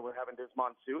the fact that we're having this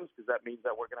monsoons, because that means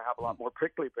that we're going to have a lot more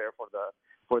prickly pear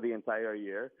for the entire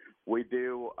year. We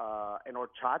do an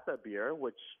horchata beer,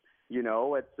 which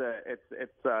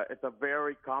it's a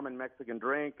very common Mexican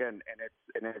drink, and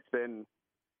it's been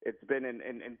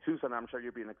in Tucson. I'm sure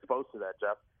you're being exposed to that,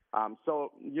 Jeff.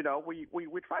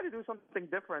 We try to do something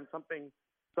different, something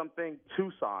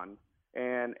Tucson,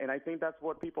 and I think that's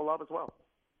what people love as well.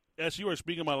 Yes, you are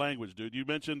speaking my language, dude. You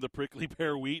mentioned the prickly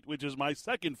pear wheat, which is my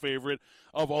second favorite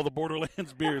of all the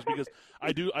Borderlands beers, because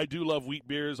I do love wheat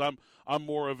beers. I'm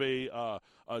more of a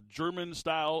German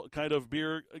style kind of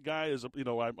beer guy.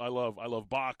 I love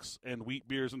Box and wheat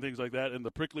beers and things like that. And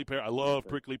the prickly pear, I love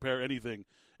prickly pear anything.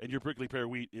 And your prickly pear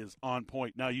wheat is on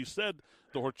point. Now, you said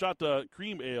the horchata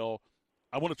cream ale.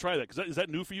 I want to try that. Is that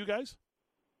new for you guys?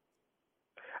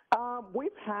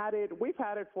 We've had it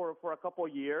for a couple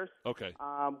of years. Okay.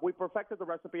 We perfected the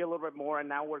recipe a little bit more, and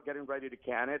now we're getting ready to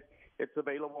can it. It's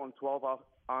available in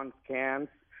 12-ounce cans.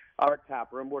 Our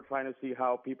tap room. We're trying to see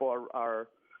how people are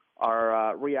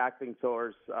reacting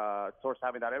towards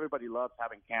having that. Everybody loves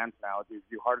having cans now.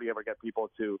 You hardly ever get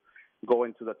people to go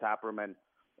into the tap room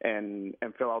and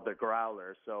fill out their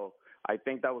growlers. So I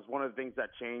think that was one of the things that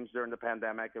changed during the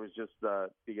pandemic. It was just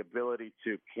the ability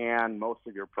to can most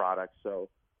of your products. So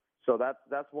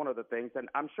that's one of the things. And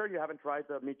I'm sure you haven't tried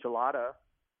the michelada,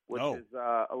 which is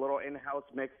a little in-house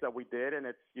mix that we did, and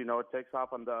it's it takes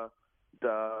off on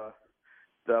the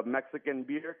Mexican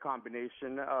beer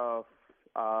combination of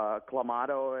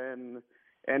clamato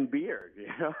and beer.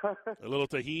 A little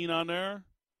tajin on there.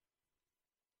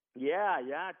 Yeah,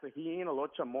 tajin, a little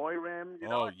chamoy rim.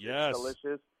 Yes,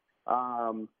 delicious.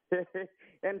 And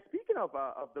speaking of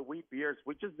the wheat beers,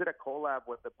 we just did a collab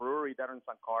with the brewery down in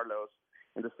San Carlos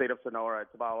in the state of Sonora.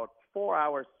 It's about 4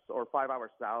 hours or 5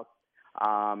 hours south.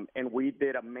 And we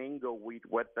did a mango wheat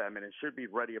with them, and it should be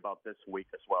ready about this week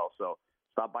as well. So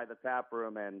stop by the tap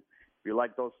room, and if you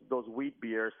like those wheat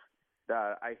beers,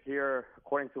 that I hear,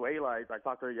 according to Ayla, I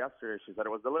talked to her yesterday, she said it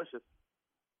was delicious.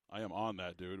 I am on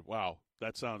that, dude. Wow,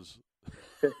 that sounds.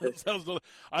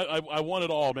 I want it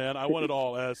all, man. I want it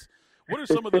all. What are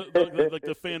some of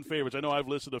the fan favorites? I know I've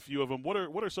listed a few of them. What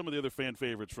are some of the other fan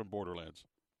favorites from Borderlands?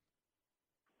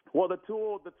 Well, the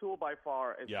Tool by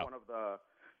far is one of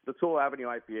the Tool Avenue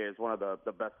IPA is one of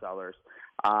the best sellers.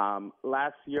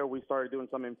 Last year we started doing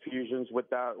some infusions with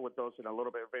those, and a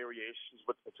little bit of variations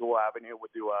with the Tool Avenue. We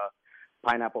do a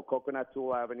pineapple coconut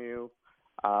Tool Avenue.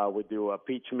 We do a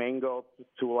peach mango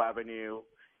Tool Avenue,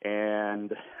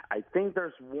 and I think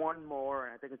there's one more.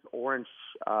 I think it's orange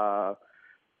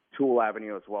Tool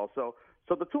Avenue as well. So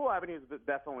the Tool Avenue is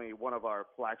definitely one of our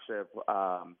flagship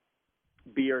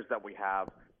beers that we have.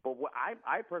 But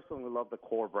I personally love the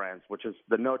core brands, which is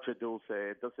the Noche Dulce,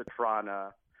 the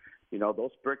Citrana, those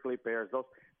prickly pears.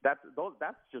 That's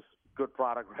just good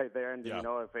product right there. And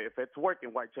if it's working,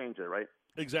 why change it, right?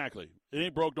 Exactly. It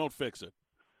ain't broke, don't fix it.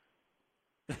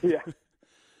 Yeah.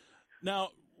 Now,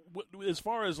 as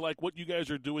far as like what you guys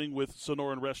are doing with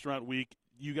Sonoran Restaurant Week,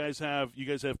 you guys have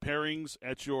pairings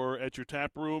at your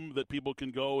tap room that people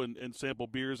can go and sample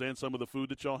beers and some of the food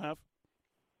that y'all have?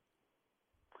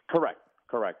 Correct.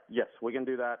 Yes, we can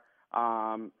do that.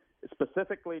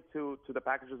 Specifically to the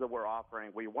packages that we're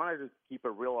offering, we wanted to keep it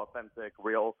real authentic,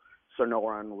 real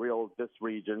Sonoran, real this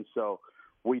region. So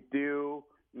we do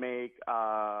make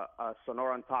a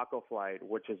Sonoran taco flight,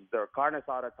 which is their carne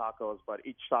asada tacos, but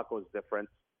each taco is different.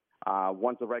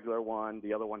 One's a regular one.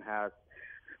 The other one has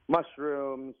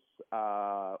mushrooms,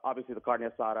 obviously the carne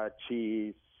asada,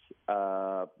 cheese,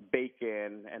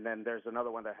 bacon, and then there's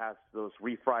another one that has those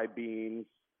refried beans.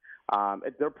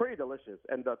 They're pretty delicious.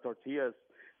 And the tortillas,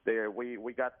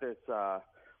 we got this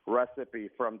recipe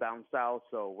from down south,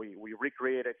 so we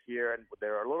recreated here, and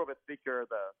they're a little bit thicker.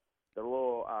 The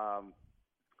little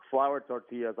flour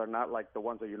tortillas are not like the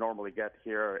ones that you normally get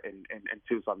here in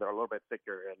Tucson. They're a little bit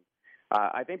thicker, and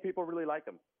I think people really like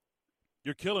them.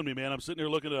 You're killing me, man. I'm sitting here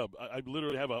looking up. I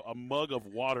literally have a mug of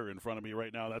water in front of me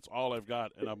right now. That's all I've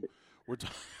got, and we're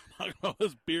talking about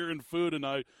this beer and food, and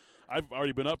I've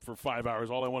already been up for 5 hours.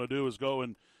 All I want to do is go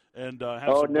and have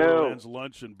some Borderlands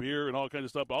lunch and beer and all kinds of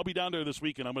stuff. But I'll be down there this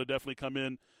weekend. I'm going to definitely come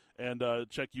in and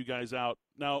check you guys out.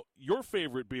 Now, your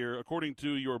favorite beer, according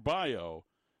to your bio,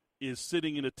 is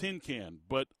sitting in a tin can.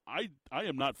 But I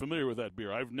am not familiar with that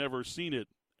beer. I've never seen it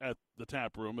at the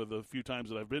tap room of the few times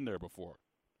that I've been there before.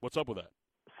 What's up with that?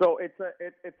 So it's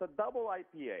a double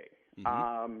IPA,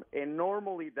 Mm-hmm. and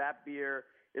normally that beer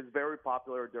is very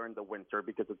popular during the winter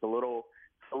because it's a little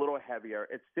heavier.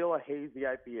 It's still a hazy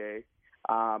IPA,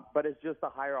 but it's just a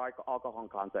higher alcohol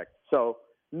content. So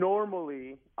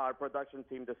normally our production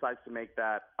team decides to make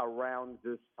that around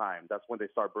this time. That's when they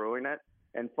start brewing it.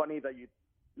 And funny that you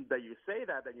say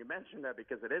that you mention that,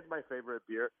 because it is my favorite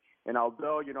beer. And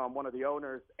although I'm one of the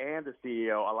owners and the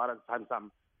CEO, a lot of times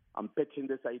I'm pitching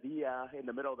this idea in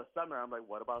the middle of the summer. I'm like,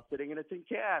 what about sitting in a tin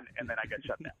can? And then I get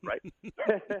shut down, right?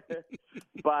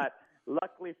 But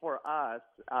luckily for us,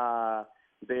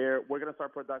 we're going to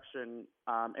start production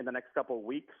in the next couple of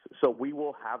weeks. So we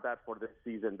will have that for this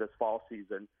fall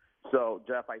season. So,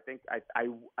 Jeff, I think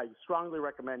I strongly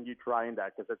recommend you trying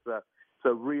that, because it's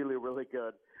a really, really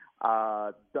good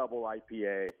double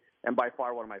IPA, and by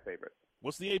far one of my favorites.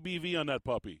 What's the ABV on that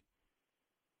puppy?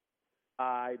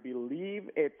 I believe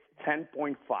it's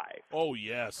 10.5. Oh,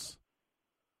 yes.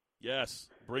 Yes,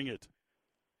 bring it.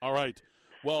 All right.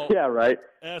 Well, yeah, right.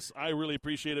 S, I really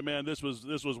appreciate it, man. This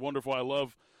was wonderful. I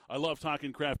love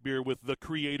talking craft beer with the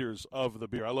creators of the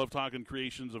beer. I love talking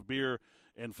creations of beer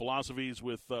and philosophies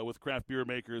with craft beer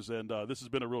makers, and this has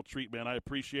been a real treat, man. I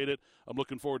appreciate it. I'm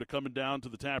looking forward to coming down to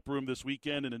the tap room this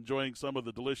weekend and enjoying some of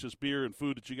the delicious beer and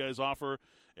food that you guys offer,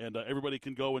 and everybody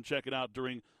can go and check it out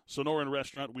during Sonoran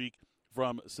Restaurant Week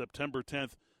from September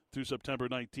 10th through September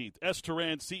 19th. S.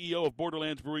 Turan, CEO of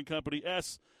Borderlands Brewing Company.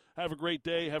 S, have a great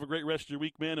day. Have a great rest of your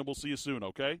week, man, and we'll see you soon,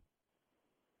 okay?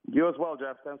 You as well,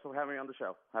 Jeff. Thanks for having me on the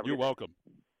show. You're welcome.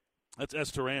 That's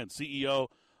S. Turan, CEO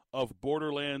of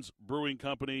Borderlands Brewing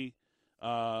Company.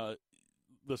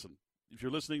 Listen, if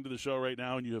you're listening to the show right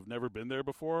now and you have never been there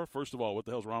before, first of all, what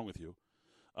the hell's wrong with you?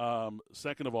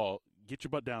 Second of all, get your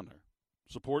butt down there.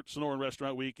 Support Sonoran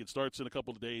Restaurant Week. It starts in a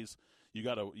couple of days. You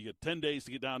get 10 days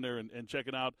to get down there and check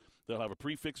it out. They'll have a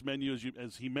prefix menu,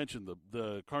 as he mentioned,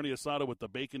 the carne asada with the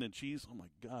bacon and cheese. Oh, my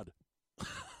God.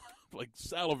 Like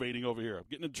salivating over here. I'm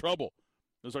getting in trouble.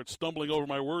 I'll start stumbling over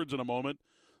my words in a moment.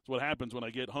 That's what happens when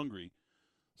I get hungry.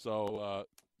 So,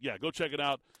 yeah, go check it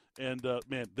out. And,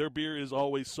 man, their beer is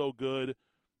always so good.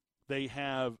 They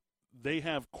have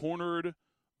cornered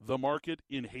the market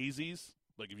in hazies.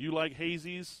 Like, if you like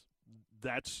hazies,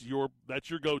 that's your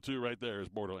go-to right there is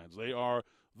Borderlands. They are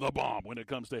the bomb when it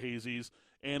comes to hazies,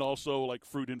 and also like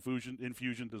fruit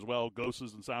infusions as well,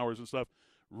 goses and sours and stuff.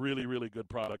 Really, really good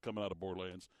product coming out of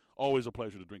Borderlands. Always a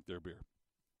pleasure to drink their beer.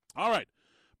 All right,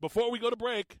 before we go to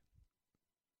break,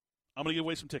 I'm going to give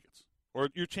away some tickets, or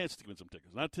your chance to win some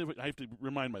tickets. I have to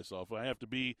remind myself, I have to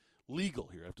be legal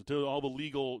here. I have to tell all the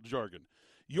legal jargon.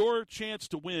 Your chance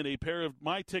to win a pair of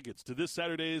my tickets to this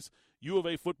Saturday's U of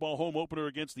A football home opener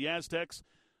against the Aztecs.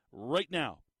 Right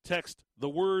now, text the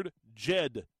word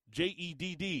JED,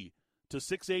 J-E-D-D, to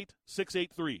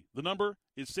 68683. The number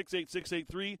is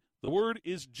 68683. The word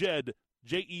is JED,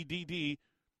 J-E-D-D.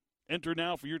 Enter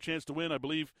now for your chance to win. I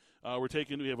believe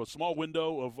we have a small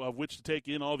window of which to take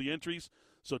in all the entries.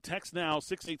 So text now,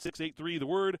 68683, the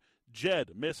word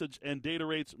JED. Message and data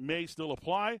rates may still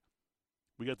apply.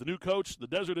 We got the new coach. The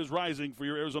desert is rising for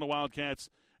your Arizona Wildcats,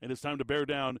 and it's time to bear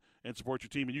down and support your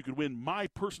team. And you can win my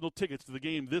personal tickets to the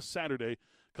game this Saturday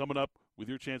coming up with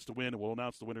your chance to win, and we'll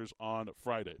announce the winners on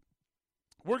Friday.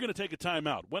 We're going to take a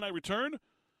timeout. When I return,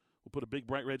 we'll put a big,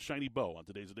 bright, red, shiny bow on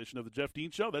today's edition of the Jeff Dean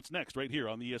Show. That's next right here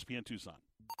on the ESPN Tucson.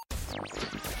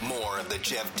 More of the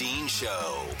Jeff Dean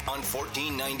Show on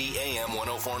 1490 AM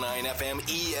 104.9 FM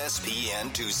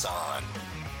ESPN Tucson.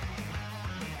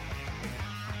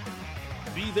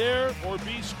 Be there or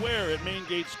be square at Main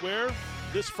Gate Square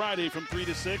this Friday from 3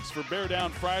 to 6 for Bear Down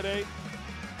Friday.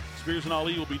 Spears and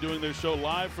Ali will be doing their show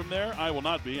live from there. I will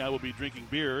not be. I will be drinking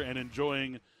beer and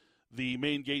enjoying the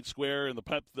Main Gate Square and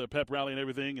the pep rally and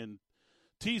everything, and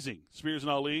teasing Spears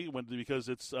and Ali because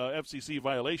it's FCC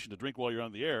violation to drink while you're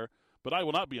on the air. But I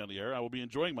will not be on the air. I will be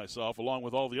enjoying myself along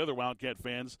with all the other Wildcat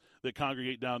fans that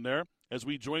congregate down there as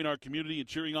we join our community in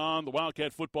cheering on the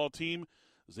Wildcat football team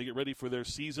as they get ready for their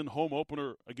season home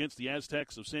opener against the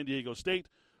Aztecs of San Diego State,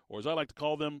 or as I like to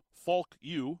call them, Falk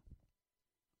U.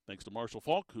 Thanks to Marshall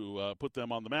Falk, who put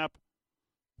them on the map.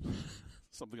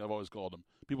 Something I've always called them.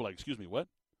 People are like, excuse me, what?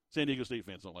 San Diego State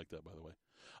fans don't like that, by the way.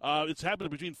 It's happening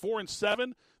between 4 and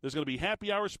 7. There's going to be happy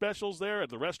hour specials there at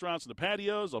the restaurants and the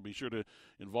patios. I'll be sure to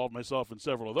involve myself in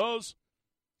several of those.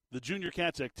 The Junior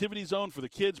Cats Activity Zone for the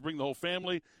kids. Bring the whole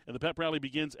family. And the pep rally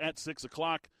begins at 6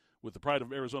 o'clock with the Pride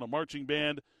of Arizona Marching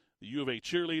Band, the U of A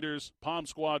cheerleaders, Palm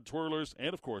Squad twirlers,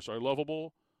 and, of course, our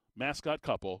lovable mascot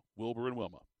couple, Wilbur and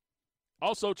Wilma.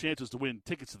 Also, chances to win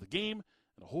tickets to the game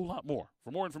and a whole lot more.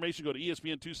 For more information, go to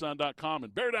ESPNTucson.com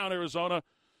and Bear Down, Arizona.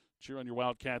 Cheer on your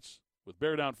Wildcats with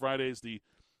Bear Down Fridays, the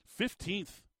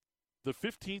 15th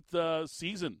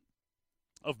season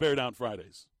of Bear Down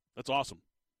Fridays. That's awesome.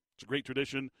 It's a great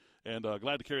tradition, and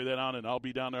glad to carry that on. And I'll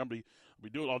be down there.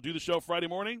 I'll do the show Friday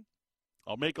morning.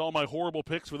 I'll make all my horrible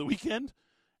picks for the weekend,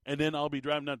 and then I'll be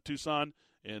driving down to Tucson.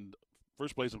 And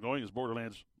first place I'm going is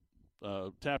Borderlands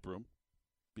Tap Room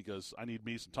because I need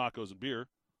me some tacos and beer.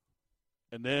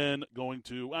 And then going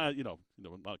to, I'm not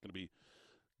going to be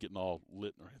getting all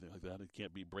lit or anything like that. It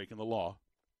can't be breaking the law.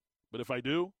 But if I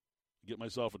do, get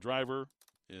myself a driver,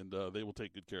 and they will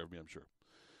take good care of me, I'm sure.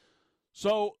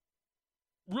 So,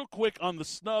 real quick on the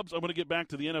snubs, I'm going to get back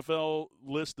to the NFL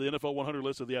list, the NFL 100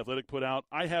 list that The Athletic put out.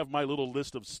 I have my little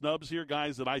list of snubs here,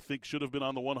 guys, that I think should have been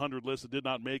on the 100 list that did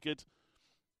not make it.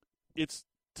 It's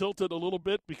tilted a little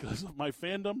bit because of my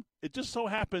fandom. It just so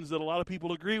happens that a lot of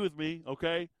people agree with me,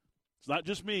 okay? It's not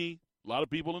just me. A lot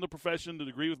of people in the profession that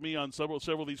agree with me on several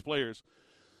of these players.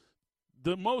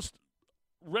 The most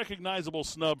recognizable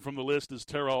snub from the list is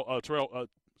Terrell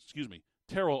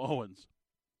Owens.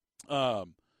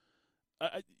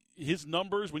 His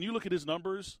numbers, when you look at his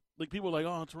numbers, like people are like,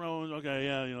 oh, Terrell Owens, okay,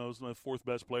 yeah, it's the fourth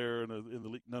best player in the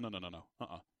league. No.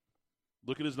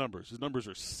 Look at his numbers. His numbers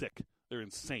are sick. They're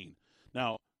insane.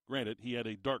 Now, granted, he had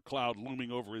a dark cloud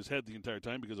looming over his head the entire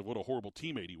time because of what a horrible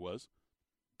teammate he was.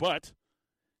 But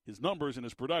his numbers and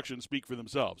his production speak for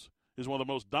themselves. He's one of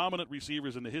the most dominant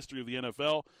receivers in the history of the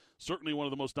NFL, certainly one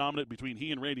of the most dominant between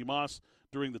he and Randy Moss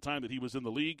during the time that he was in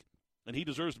the league, and he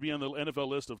deserves to be on the NFL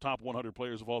list of top 100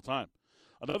 players of all time.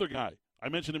 Another guy, I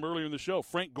mentioned him earlier in the show,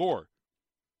 Frank Gore.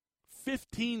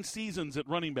 15 seasons at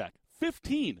running back.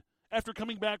 15 after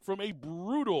coming back from a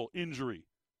brutal injury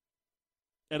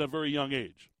at a very young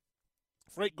age.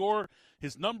 Frank Gore,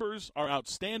 his numbers are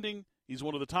outstanding. He's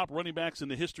one of the top running backs in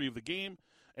the history of the game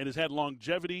and has had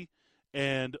longevity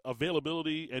and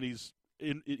availability, and he's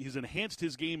enhanced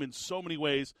his game in so many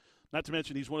ways. Not to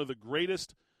mention he's one of the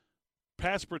greatest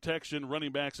pass protection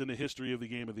running backs in the history of the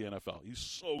game of the NFL. He's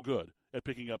so good at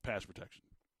picking up pass protection.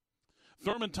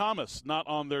 Thurman Thomas, not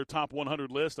on their top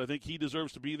 100 list. I think he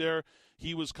deserves to be there.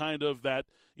 He was kind of that,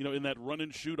 in that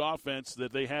run-and-shoot offense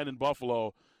that they had in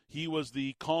Buffalo. He was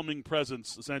the calming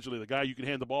presence, essentially, the guy you could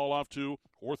hand the ball off to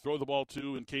or throw the ball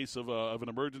to in case of an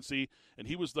emergency. And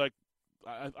he was like,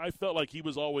 I felt like he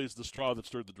was always the straw that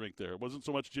stirred the drink there. It wasn't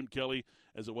so much Jim Kelly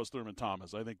as it was Thurman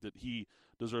Thomas. I think that he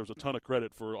deserves a ton of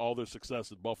credit for all their success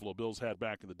that Buffalo Bills had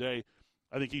back in the day.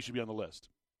 I think he should be on the list.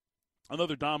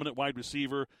 Another dominant wide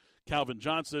receiver, Calvin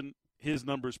Johnson. His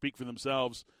numbers speak for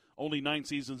themselves. Only 9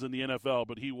 seasons in the NFL,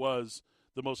 but he was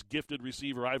the most gifted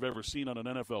receiver I've ever seen on an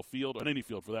NFL field, on any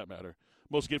field for that matter.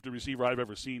 Most gifted receiver I've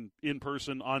ever seen in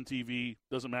person, on TV,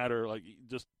 doesn't matter. Like,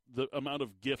 just the amount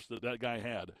of gifts that guy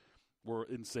had were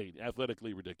insane,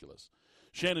 athletically ridiculous.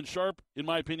 Shannon Sharp, in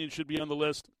my opinion, should be on the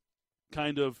list.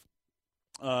 Kind of,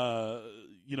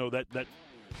 that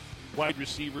wide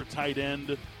receiver, tight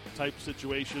end type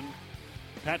situation.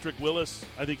 Patrick Willis,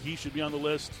 I think he should be on the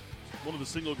list. One of the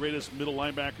single greatest middle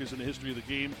linebackers in the history of the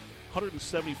game.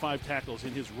 175 tackles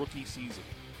in his rookie season.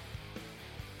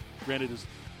 Granted, his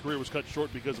career was cut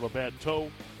short because of a bad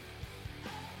toe.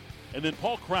 And then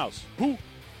Paul Krause,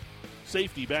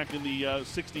 safety back in the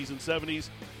 60s and 70s.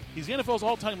 He's the NFL's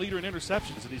all-time leader in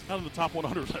interceptions, and he's not on the top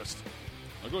 100 list.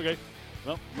 Okay.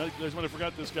 Well, you guys might have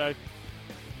forgot this guy.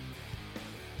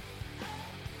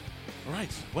 All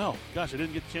right. Well, gosh, I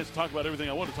didn't get a chance to talk about everything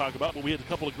I wanted to talk about, but we had a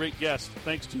couple of great guests.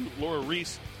 Thanks to Laura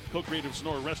Reese, co-creator of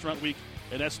Sonora Restaurant Week,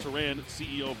 and S. Turan,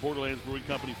 CEO of Borderlands Brewing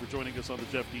Company, for joining us on the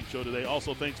Jeff Dean Show today.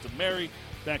 Also, thanks to Mary,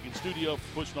 back in studio,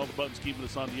 for pushing all the buttons, keeping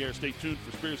us on the air. Stay tuned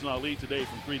for Spears and Ali today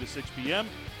from 3 to 6 p.m.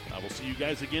 I will see you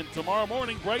guys again tomorrow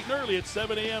morning, bright and early at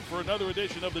 7 a.m. for another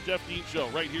edition of the Jeff Dean Show,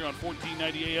 right here on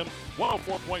 1490 AM,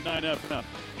 104.9 FM,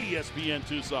 ESPN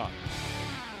Tucson.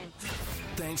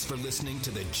 Thanks for listening to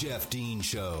the Jeff Dean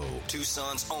Show,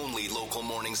 Tucson's only local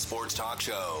morning sports talk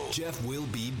show. Jeff will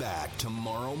be back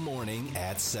tomorrow morning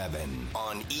at 7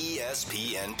 on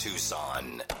ESPN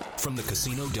Tucson. From the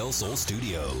Casino del Sol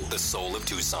studio, the soul of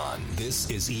Tucson, this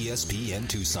is ESPN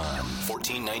Tucson,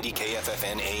 1490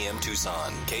 KFFN AM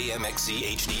Tucson, KMXC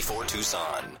HD4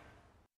 Tucson.